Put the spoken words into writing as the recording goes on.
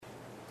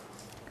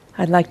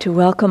I'd like to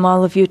welcome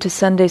all of you to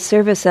Sunday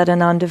service at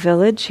Ananda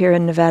Village here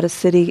in Nevada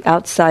City,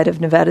 outside of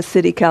Nevada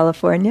City,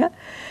 California.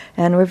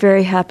 And we're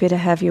very happy to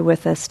have you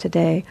with us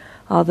today.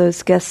 All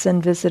those guests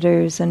and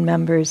visitors and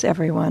members,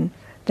 everyone.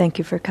 Thank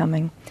you for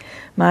coming.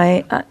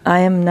 I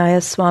am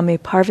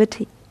Nayaswami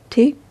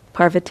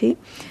Parvati,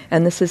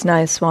 and this is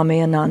Nayaswami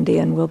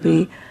Anandi, and we'll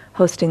be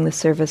hosting the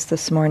service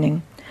this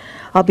morning.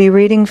 I'll be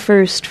reading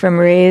first from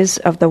Rays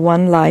of the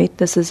One Light.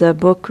 This is a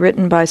book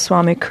written by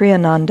Swami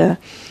Kriyananda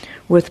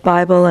with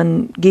Bible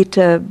and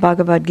Gita,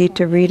 Bhagavad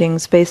Gita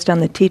readings based on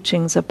the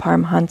teachings of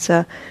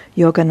Paramhansa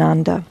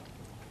Yogananda.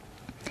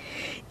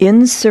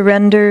 In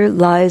surrender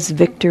lies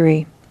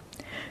victory.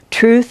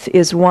 Truth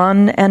is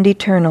one and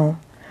eternal.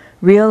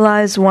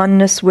 Realize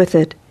oneness with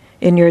it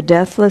in your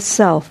deathless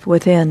self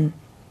within.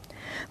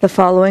 The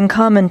following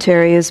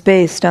commentary is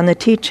based on the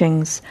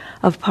teachings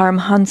of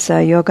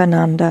Paramhansa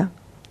Yogananda.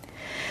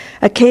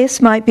 A case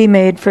might be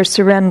made for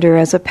surrender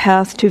as a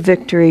path to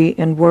victory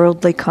in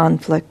worldly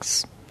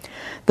conflicts.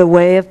 The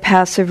way of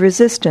passive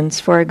resistance,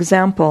 for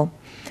example,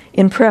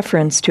 in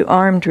preference to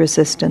armed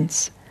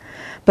resistance.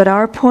 But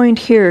our point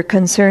here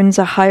concerns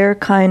a higher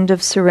kind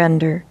of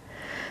surrender,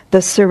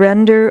 the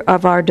surrender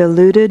of our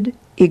deluded,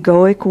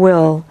 egoic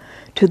will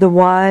to the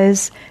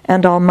wise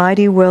and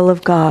almighty will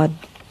of God.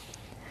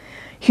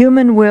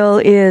 Human will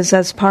is,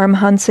 as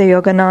Paramhansa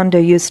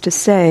Yogananda used to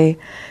say,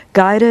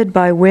 guided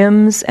by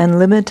whims and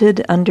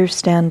limited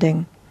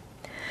understanding.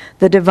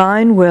 The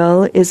divine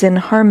will is in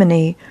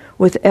harmony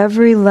with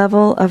every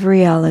level of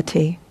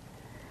reality.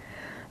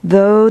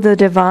 Though the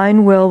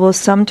divine will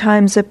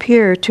sometimes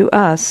appear to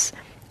us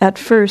at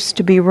first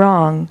to be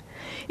wrong,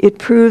 it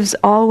proves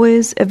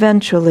always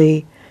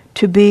eventually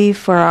to be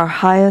for our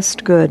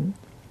highest good.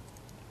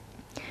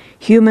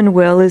 Human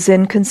will is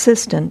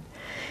inconsistent.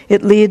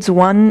 It leads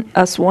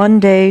us one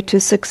day to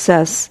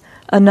success,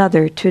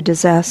 another to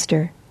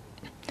disaster.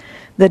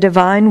 The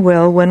divine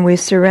will, when we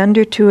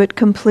surrender to it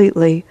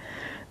completely,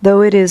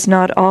 though it is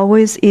not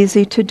always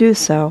easy to do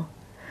so,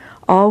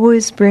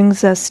 always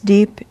brings us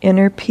deep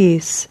inner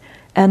peace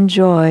and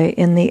joy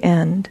in the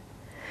end.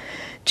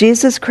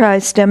 Jesus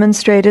Christ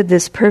demonstrated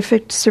this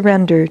perfect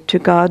surrender to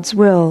God's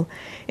will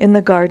in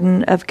the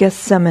Garden of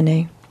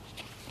Gethsemane,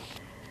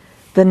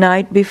 the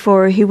night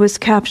before he was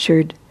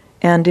captured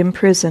and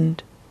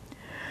imprisoned,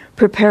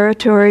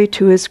 preparatory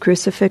to his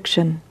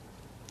crucifixion.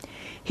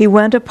 He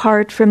went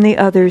apart from the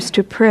others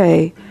to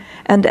pray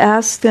and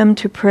asked them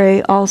to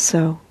pray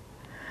also.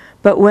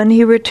 But when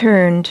he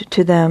returned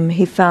to them,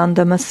 he found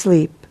them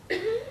asleep.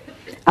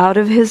 Out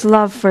of his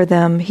love for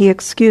them, he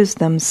excused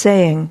them,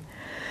 saying,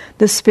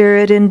 "The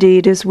spirit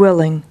indeed is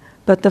willing,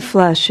 but the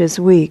flesh is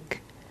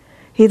weak."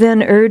 He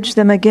then urged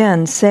them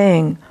again,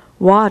 saying,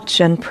 "Watch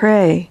and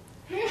pray."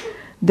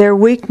 Their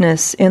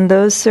weakness in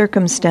those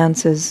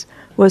circumstances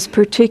was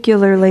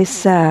particularly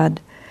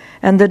sad,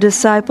 and the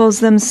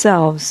disciples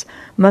themselves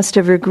must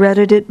have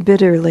regretted it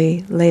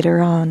bitterly later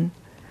on.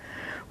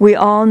 We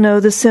all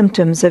know the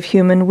symptoms of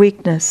human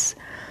weakness,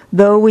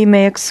 though we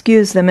may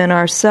excuse them in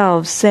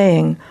ourselves,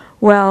 saying,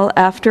 "Well,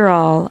 after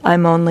all,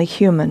 I'm only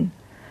human."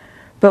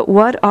 But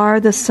what are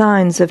the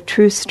signs of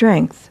true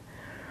strength?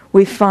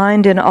 We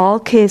find in all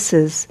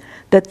cases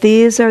that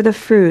these are the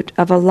fruit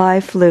of a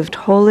life lived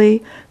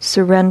wholly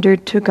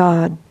surrendered to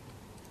God.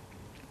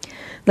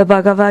 The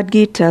Bhagavad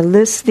Gita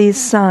lists these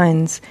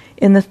signs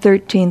in the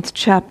 13th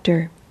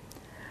chapter.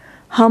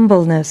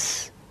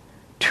 Humbleness,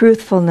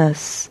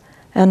 truthfulness,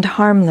 and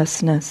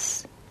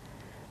harmlessness,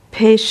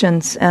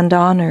 patience and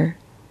honor,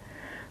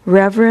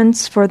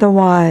 reverence for the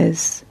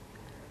wise,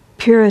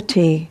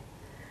 purity,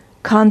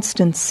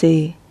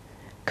 constancy,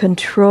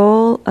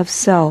 control of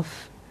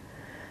self,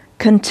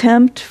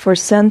 contempt for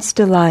sense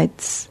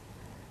delights,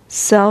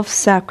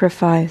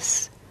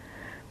 self-sacrifice,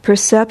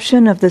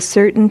 perception of the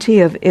certainty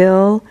of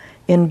ill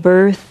in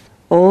birth,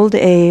 old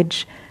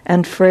age,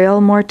 and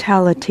frail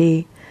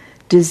mortality,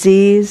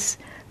 disease,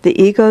 the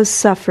ego's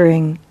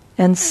suffering,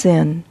 and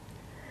sin.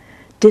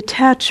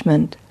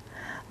 Detachment,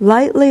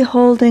 lightly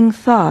holding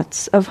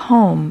thoughts of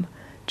home,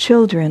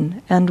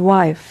 children, and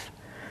wife,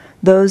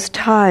 those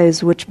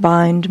ties which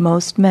bind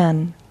most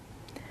men.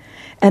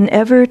 An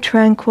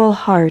ever-tranquil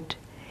heart,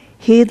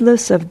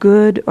 heedless of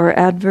good or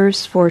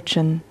adverse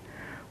fortune,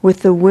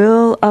 with the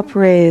will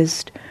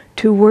upraised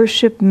to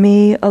worship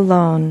me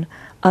alone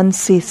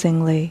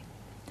unceasingly.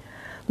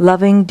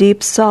 Loving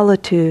deep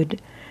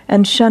solitude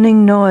and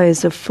shunning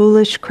noise of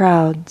foolish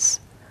crowds.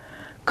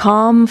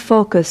 Calm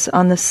focus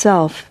on the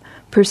self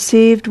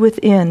perceived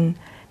within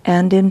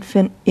and in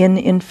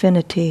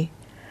infinity.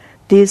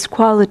 These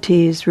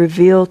qualities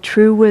reveal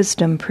true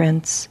wisdom,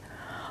 Prince.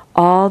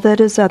 All that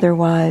is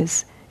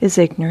otherwise is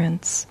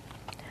ignorance.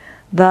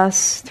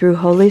 Thus, through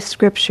Holy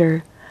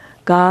Scripture,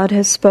 God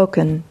has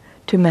spoken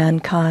to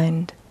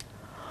mankind.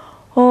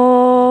 Om,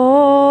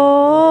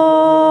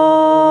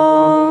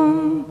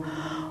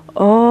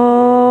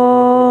 Om,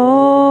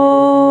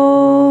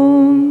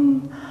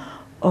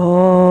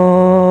 Om.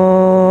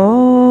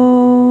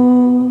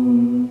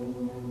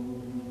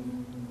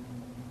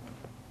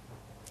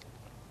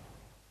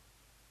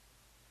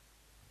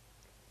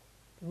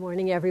 Good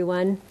morning,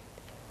 everyone.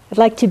 I'd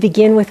like to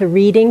begin with a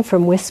reading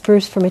from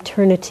Whispers from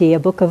Eternity, a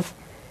book of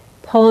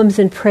poems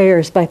and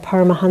prayers by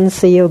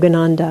Paramahansa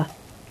Yogananda.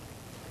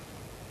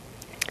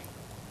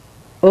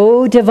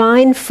 O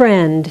divine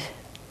friend,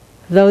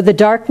 though the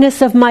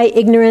darkness of my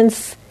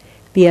ignorance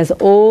be as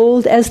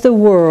old as the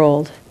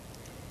world,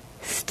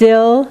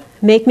 still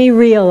make me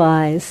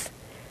realize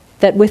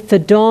that with the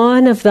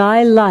dawn of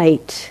thy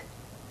light,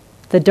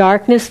 the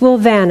darkness will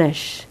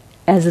vanish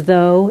as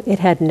though it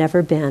had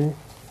never been.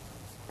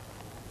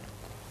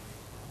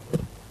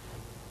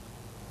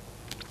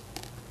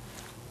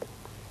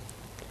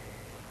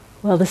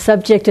 Well, the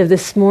subject of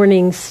this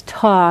morning's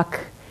talk,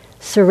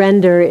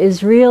 surrender,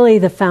 is really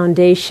the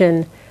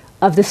foundation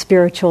of the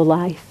spiritual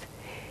life.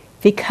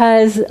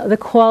 Because the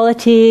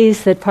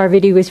qualities that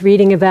Parvati was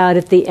reading about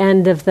at the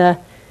end of the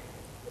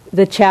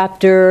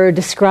chapter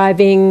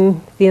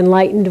describing the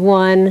enlightened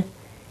one,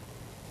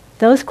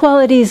 those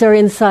qualities are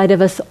inside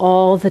of us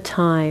all the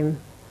time.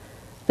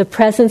 The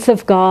presence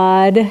of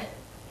God,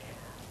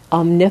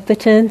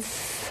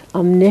 omnipotence,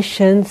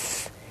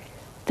 omniscience,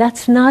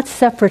 that's not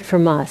separate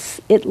from us.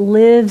 It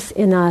lives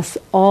in us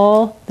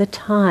all the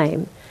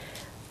time.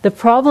 The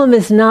problem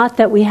is not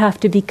that we have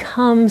to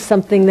become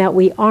something that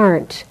we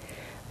aren't,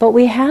 but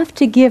we have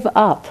to give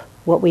up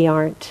what we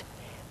aren't.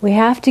 We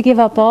have to give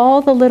up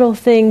all the little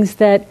things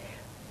that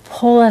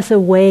pull us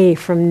away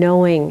from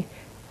knowing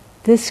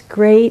this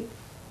great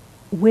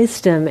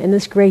wisdom and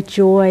this great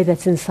joy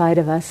that's inside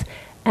of us.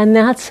 And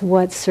that's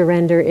what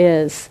surrender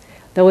is,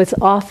 though it's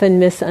often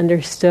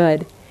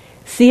misunderstood.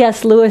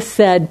 C.S. Lewis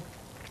said,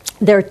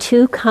 there are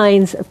two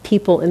kinds of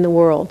people in the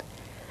world.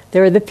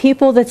 There are the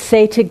people that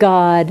say to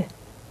God,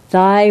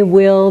 thy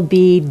will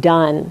be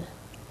done.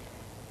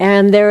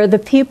 And there are the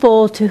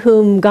people to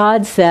whom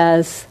God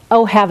says,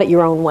 oh, have it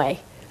your own way.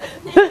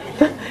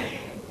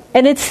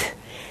 And it's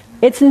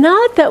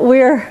not that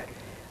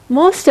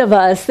most of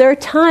us, there are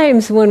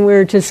times when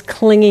we're just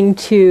clinging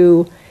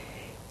to,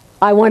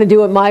 I want to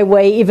do it my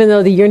way, even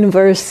though the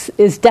universe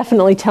is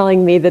definitely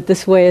telling me that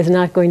this way is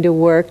not going to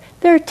work.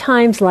 There are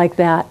times like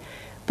that.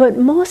 But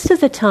most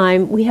of the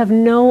time, we have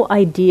no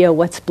idea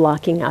what's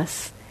blocking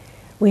us.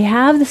 We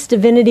have this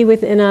divinity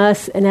within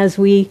us, and as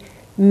we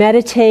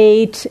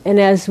meditate and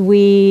as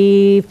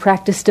we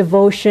practice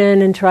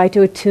devotion and try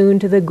to attune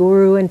to the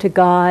Guru and to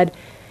God,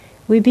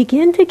 we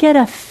begin to get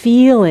a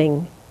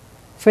feeling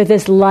for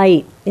this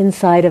light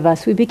inside of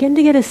us. We begin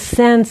to get a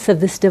sense of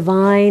this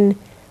divine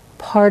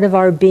part of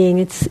our being.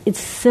 It's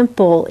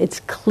simple, it's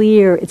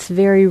clear, it's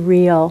very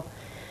real.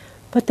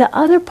 But the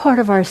other part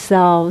of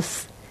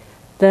ourselves,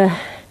 the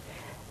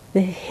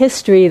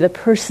history, the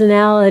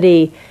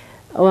personality,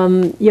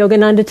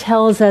 Yogananda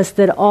tells us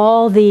that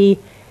all the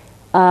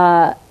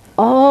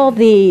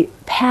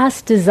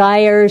past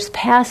desires,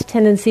 past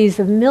tendencies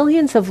of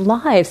millions of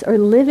lives are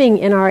living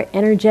in our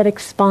energetic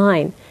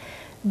spine.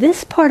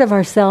 This part of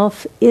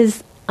ourself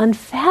is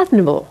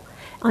unfathomable.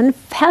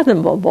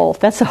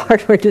 That's a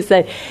hard word to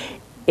say.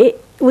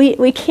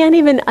 We can't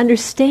even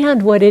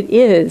understand what it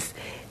is.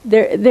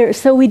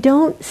 So we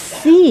don't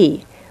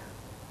see.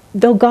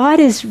 Though God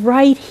is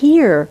right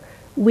here,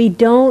 we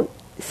don't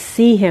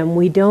see Him.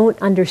 We don't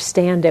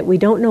understand it. We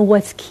don't know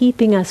what's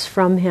keeping us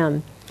from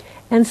Him.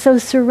 And so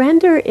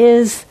surrender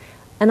is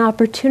an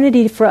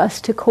opportunity for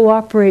us to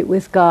cooperate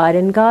with God,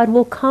 and God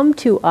will come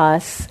to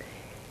us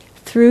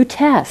through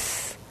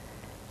tests,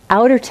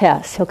 outer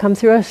tests. He'll come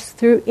through us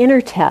through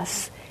inner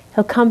tests.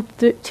 He'll come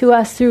to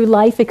us through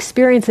life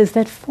experiences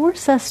that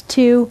force us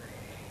to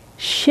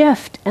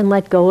shift and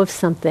let go of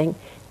something.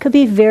 It could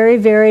be very,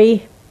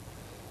 very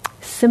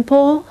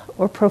simple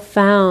or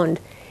profound.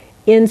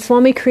 In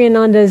Swami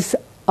Kriyananda's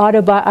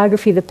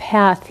autobiography, The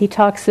Path, he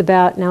talks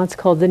about, now it's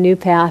called The New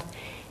Path,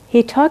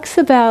 he talks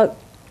about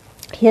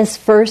his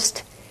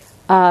first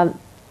meeting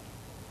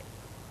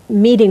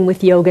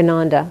with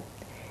Yogananda.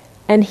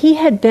 And he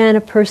had been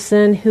a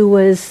person who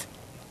was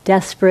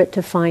desperate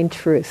to find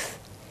truth.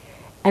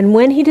 And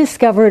when he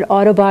discovered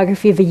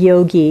Autobiography of a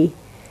Yogi,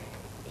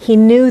 he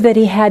knew that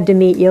he had to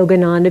meet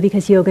Yogananda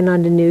because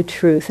Yogananda knew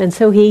truth. And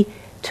so he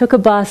took a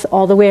bus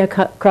all the way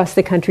across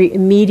the country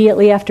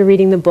immediately after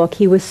reading the book.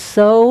 He was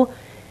so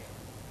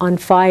on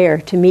fire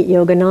to meet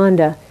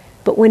Yogananda.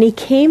 But when he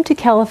came to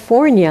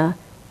California,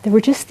 there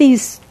were just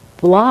these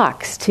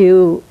blocks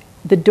to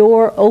the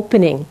door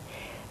opening.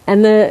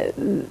 And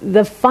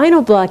the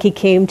final block he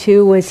came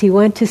to was he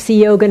went to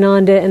see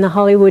Yogananda in the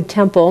Hollywood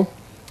Temple,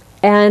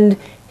 and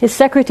his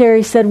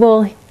secretary said,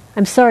 well,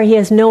 I'm sorry, he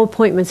has no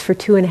appointments for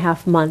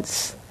 2.5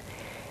 months.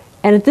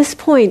 And at this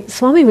point,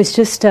 Swami was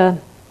just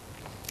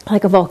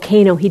like a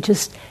volcano. He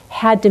just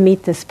had to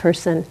meet this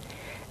person.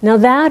 Now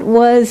that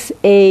was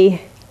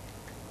a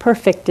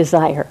perfect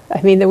desire.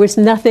 I mean, there was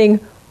nothing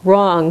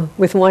wrong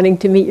with wanting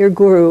to meet your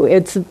guru.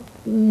 It's a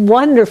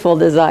wonderful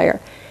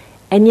desire.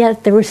 And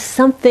yet there was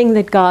something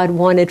that God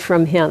wanted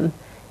from him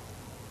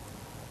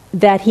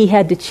that he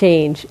had to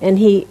change. And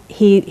he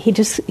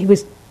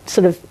was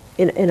sort of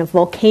in a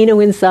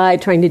volcano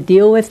inside trying to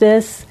deal with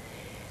this.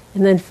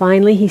 And then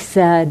finally he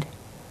said,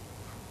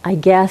 I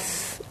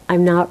guess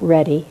I'm not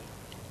ready.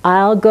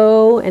 I'll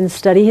go and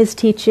study his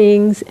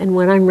teachings, and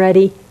when I'm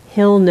ready,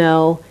 he'll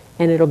know,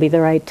 and it'll be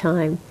the right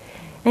time.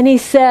 And he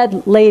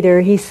said later,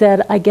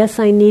 I guess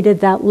I needed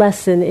that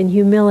lesson in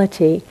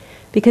humility.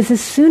 Because as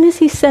soon as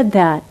he said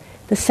that,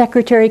 the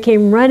secretary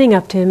came running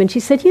up to him, and she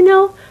said,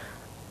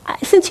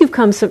 since you've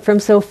come from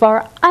so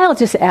far, I'll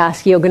just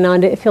ask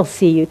Yogananda if he'll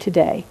see you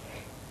today.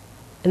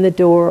 And the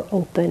door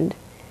opened.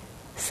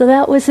 So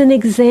that was an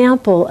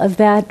example of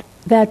that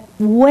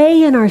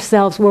way in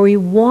ourselves where we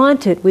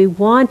want it,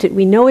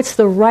 we know it's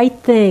the right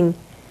thing,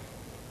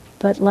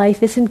 but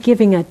life isn't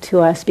giving it to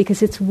us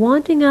because it's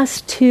wanting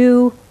us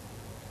to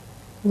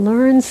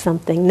learn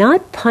something,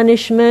 not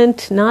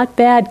punishment, not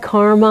bad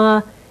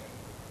karma.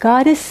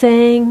 God is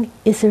saying,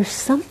 is there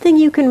something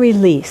you can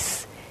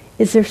release?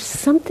 Is there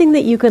something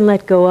that you can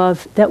let go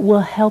of that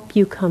will help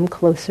you come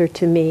closer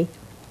to me?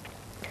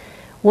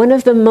 One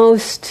of the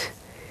most,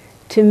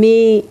 to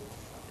me,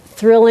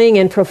 thrilling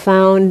and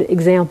profound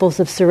examples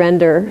of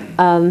surrender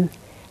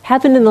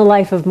happened in the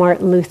life of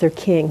Martin Luther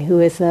King, who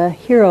is a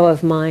hero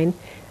of mine.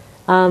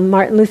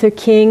 Martin Luther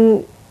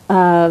King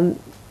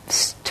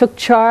took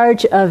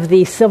charge of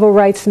the civil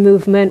rights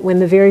movement when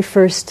the very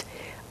first,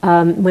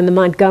 when the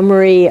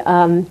Montgomery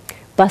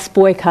bus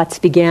boycotts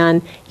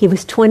began. He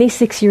was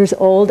 26 years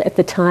old at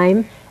the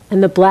time,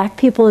 and the black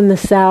people in the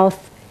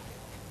South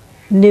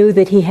knew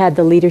that he had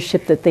the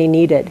leadership that they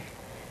needed.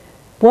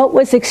 What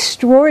was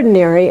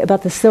extraordinary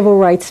about the civil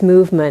rights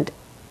movement,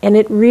 and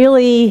it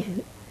really,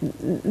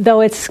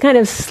 though it's kind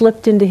of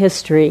slipped into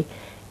history,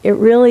 it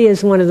really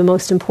is one of the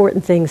most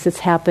important things that's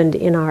happened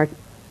in our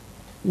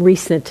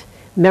recent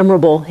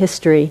memorable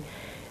history,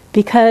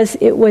 because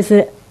it was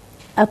a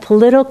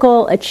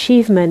political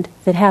achievement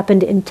that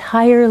happened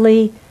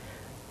entirely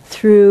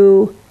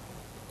through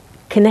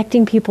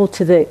connecting people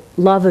to the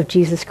love of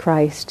Jesus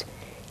Christ.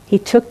 He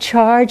took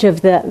charge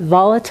of the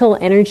volatile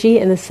energy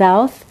in the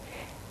South,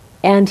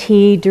 and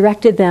he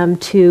directed them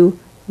to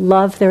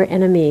love their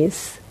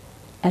enemies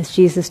as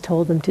Jesus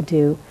told them to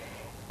do.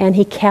 And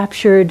he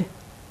captured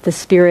the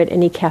spirit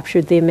and he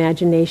captured the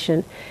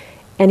imagination.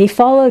 And he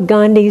followed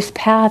Gandhi's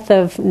path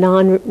of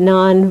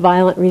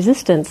non-violent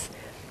resistance.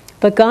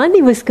 But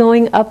Gandhi was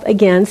going up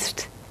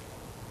against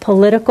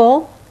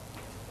political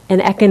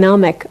and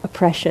economic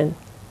oppression.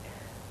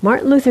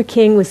 Martin Luther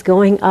King was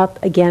going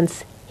up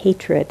against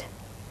hatred.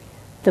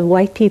 The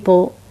white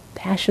people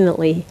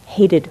passionately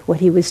hated what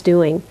he was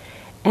doing.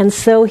 And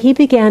so he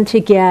began to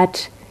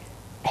get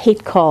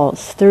hate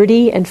calls,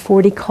 30 and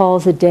 40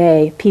 calls a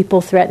day, people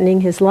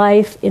threatening his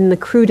life in the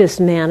crudest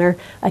manner,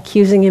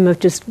 accusing him of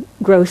just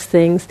gross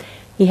things.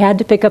 He had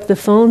to pick up the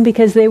phone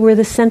because they were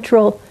the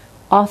central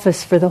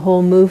office for the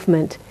whole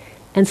movement.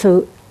 And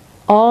so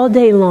all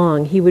day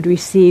long he would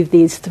receive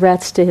these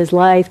threats to his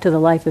life, to the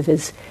life of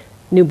his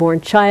newborn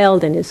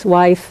child and his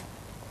wife.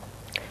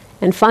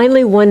 And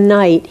finally one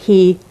night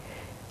he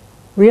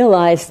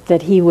realized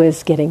that he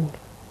was getting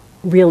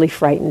really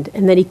frightened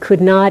and that he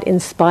could not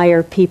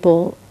inspire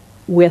people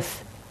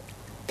with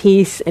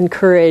peace and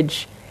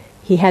courage.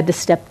 He had to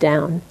step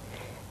down.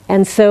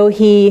 And so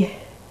he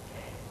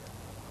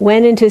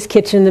went into his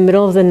kitchen in the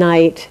middle of the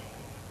night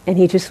and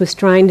he just was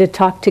trying to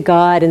talk to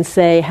God and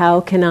say,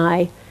 how can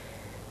I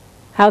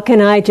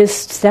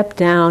just step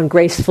down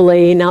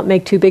gracefully, not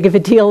make too big of a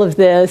deal of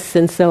this,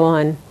 and so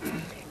on.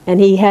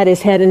 And he had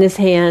his head in his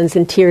hands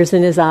and tears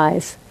in his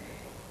eyes.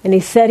 And he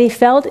said he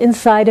felt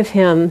inside of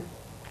him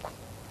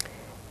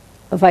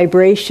a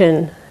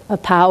vibration, a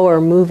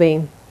power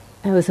moving.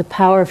 It was a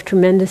power of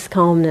tremendous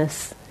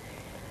calmness.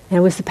 And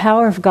it was the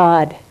power of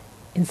God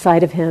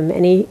inside of him.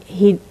 And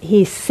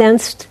he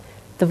sensed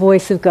the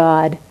voice of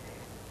God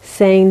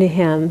saying to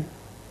him,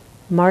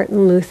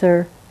 Martin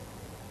Luther,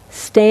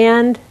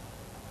 stand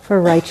for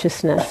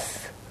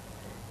righteousness.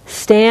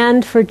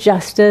 Stand for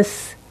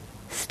justice.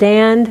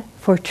 Stand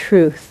for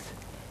truth.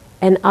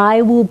 And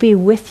I will be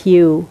with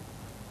you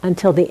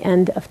until the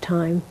end of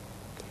time.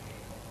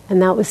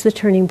 And that was the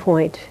turning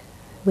point.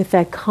 With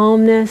that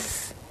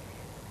calmness,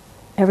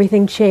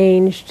 everything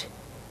changed.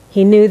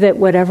 He knew that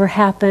whatever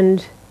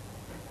happened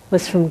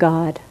was from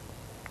God.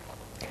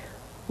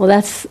 Well,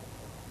 that's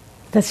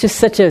just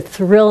such a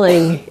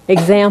thrilling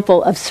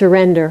example of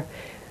surrender.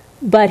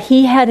 But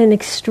he had an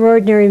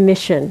extraordinary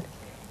mission,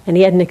 and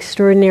he had an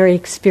extraordinary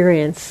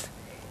experience.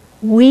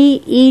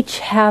 We each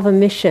have a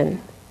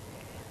mission.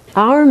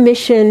 Our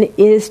mission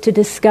is to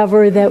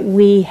discover that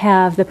we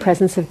have the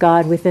presence of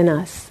God within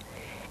us.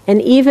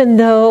 And even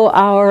though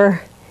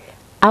our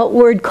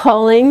outward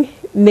calling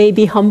may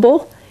be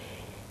humble,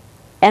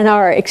 and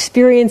our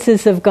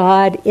experiences of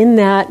God in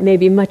that may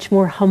be much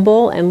more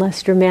humble and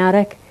less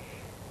dramatic,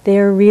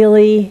 they're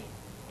really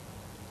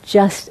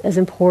just as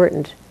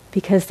important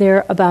because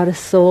they're about a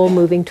soul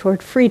moving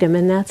toward freedom,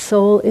 and that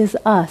soul is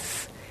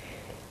us.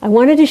 I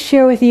wanted to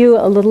share with you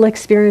a little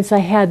experience I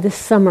had this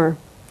summer,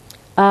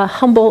 a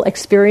humble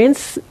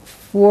experience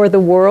for the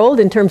world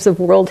in terms of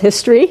world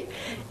history.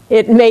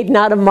 It made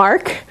not a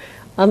mark,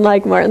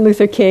 unlike Martin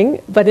Luther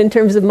King, but in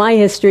terms of my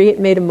history, it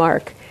made a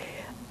mark.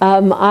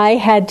 I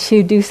had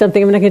to do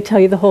something. I'm not going to tell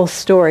you the whole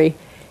story.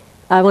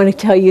 I want to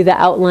tell you the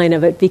outline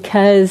of it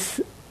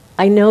because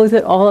I know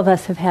that all of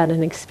us have had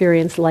an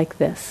experience like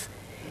this.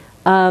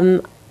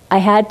 I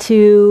had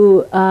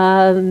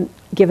to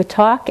give a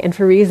talk, and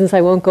for reasons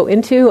I won't go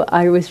into,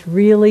 I was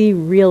really,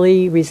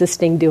 really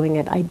resisting doing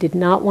it. I did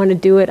not want to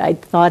do it. I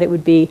thought it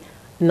would be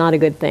not a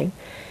good thing.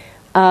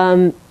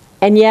 And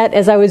yet,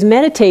 as I was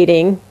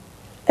meditating,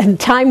 and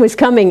time was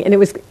coming,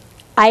 and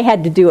I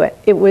had to do it.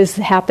 It was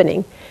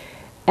happening.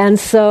 And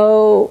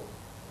so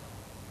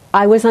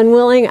I was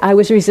unwilling, I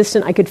was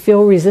resistant. I could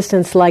feel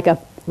resistance like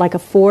a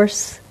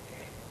force,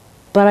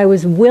 but I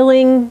was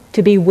willing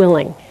to be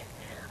willing.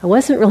 I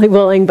wasn't really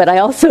willing, but I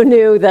also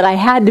knew that I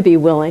had to be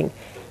willing.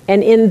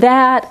 And in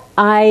that,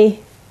 I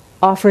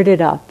offered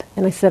it up.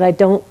 And I said, I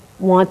don't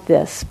want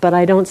this, but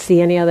I don't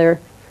see any other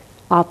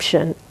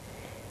option.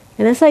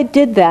 And as I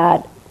did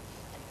that,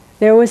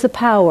 there was a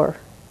power.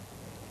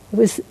 It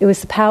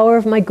was the power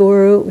of my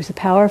guru, it was the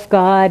power of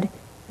God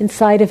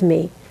inside of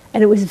me.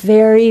 And it was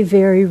very,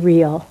 very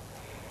real.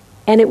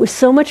 And it was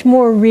so much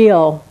more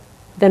real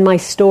than my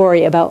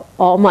story about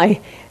all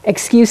my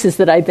excuses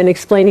that I'd been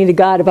explaining to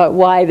God about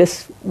why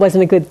this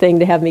wasn't a good thing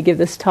to have me give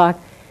this talk,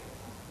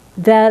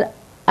 that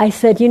I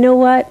said, you know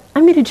what?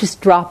 I'm going to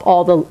just drop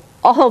all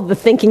the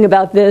thinking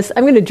about this.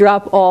 I'm going to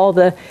drop all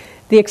the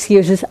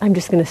excuses. I'm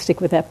just going to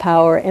stick with that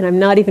power, and I'm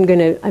not going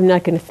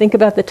to think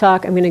about the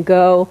talk. I'm going to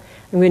go.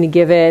 I'm going to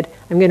give it.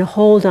 I'm going to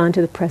hold on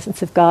to the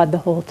presence of God the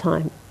whole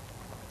time.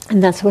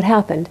 And that's what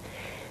happened.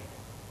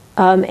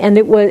 And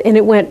it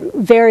went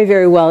very,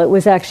 very well. It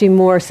was actually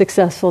more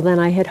successful than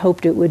I had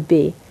hoped it would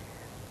be.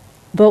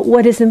 But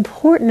what is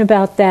important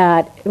about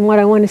that, and what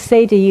I want to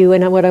say to you,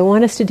 and what I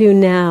want us to do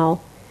now,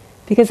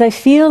 because I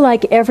feel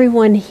like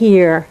everyone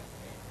here,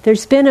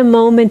 there's been a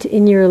moment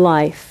in your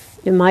life.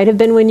 It might have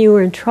been when you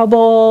were in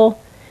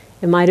trouble.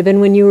 It might have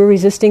been when you were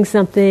resisting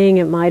something.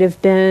 It might have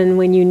been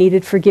when you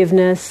needed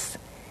forgiveness.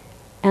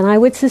 And I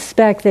would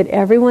suspect that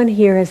everyone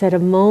here has had a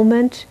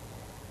moment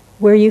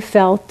where you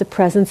felt the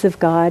presence of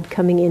God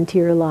coming into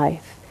your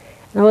life.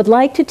 And I would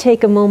like to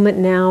take a moment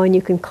now, and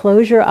you can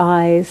close your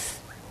eyes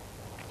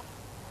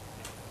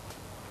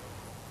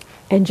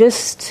and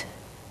just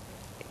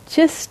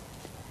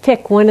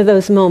pick one of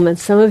those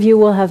moments. Some of you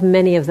will have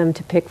many of them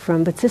to pick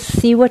from, but just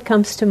see what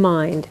comes to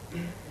mind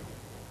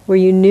where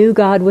you knew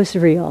God was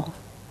real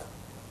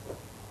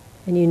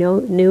and you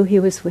knew He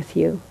was with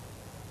you.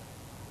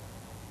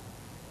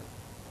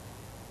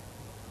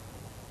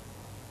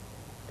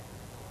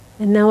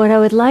 And now what I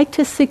would like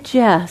to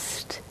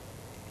suggest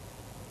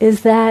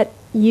is that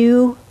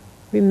you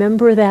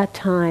remember that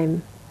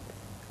time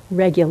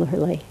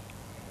regularly.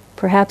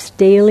 Perhaps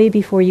daily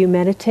before you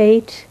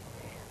meditate,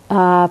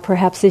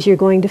 perhaps as you're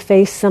going to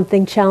face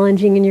something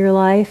challenging in your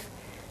life,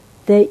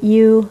 that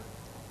you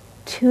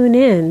tune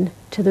in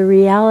to the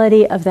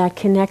reality of that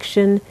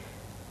connection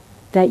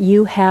that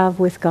you have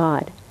with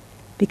God.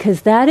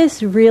 Because that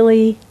is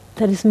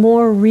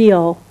more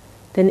real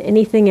than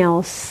anything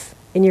else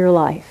in your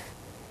life.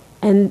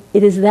 And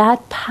it is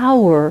that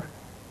power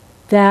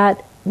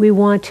that we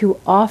want to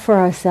offer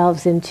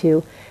ourselves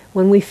into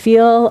when we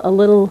feel a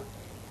little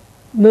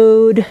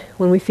mood,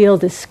 when we feel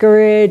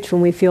discouraged,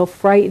 when we feel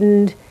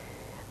frightened,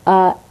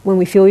 when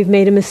we feel we've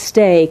made a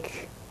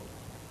mistake,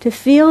 to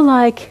feel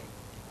like,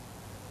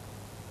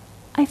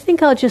 I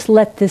think I'll just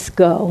let this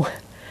go.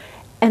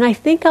 And I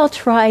think I'll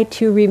try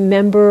to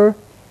remember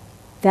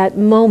that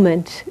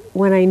moment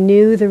when I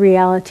knew the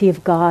reality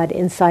of God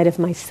inside of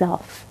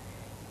myself.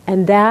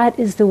 And that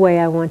is the way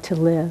I want to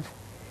live.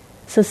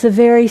 So it's a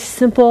very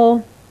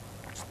simple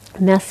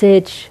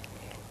message,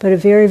 but a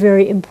very,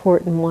 very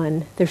important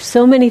one. There's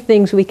so many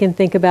things we can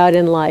think about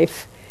in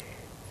life.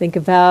 Think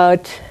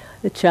about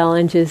the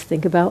challenges,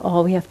 think about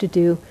all we have to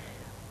do.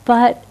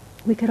 But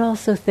we could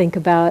also think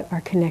about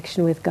our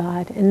connection with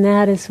God, and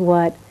that is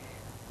what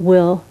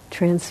will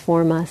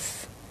transform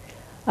us.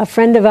 A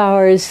friend of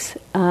ours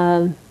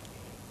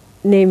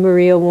named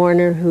Maria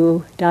Warner,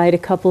 who died a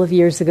couple of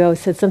years ago,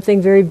 said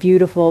something very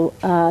beautiful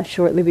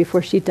shortly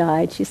before she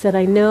died. She said,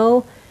 I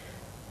know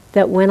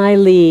that when I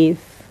leave,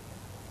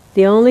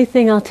 the only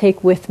thing I'll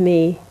take with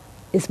me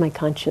is my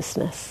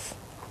consciousness.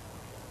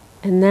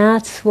 And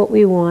that's what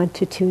we want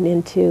to tune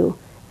into.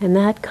 And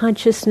that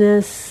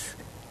consciousness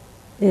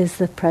is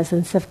the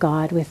presence of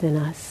God within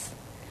us.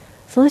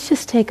 So let's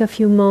just take a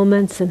few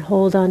moments and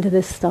hold on to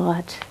this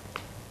thought.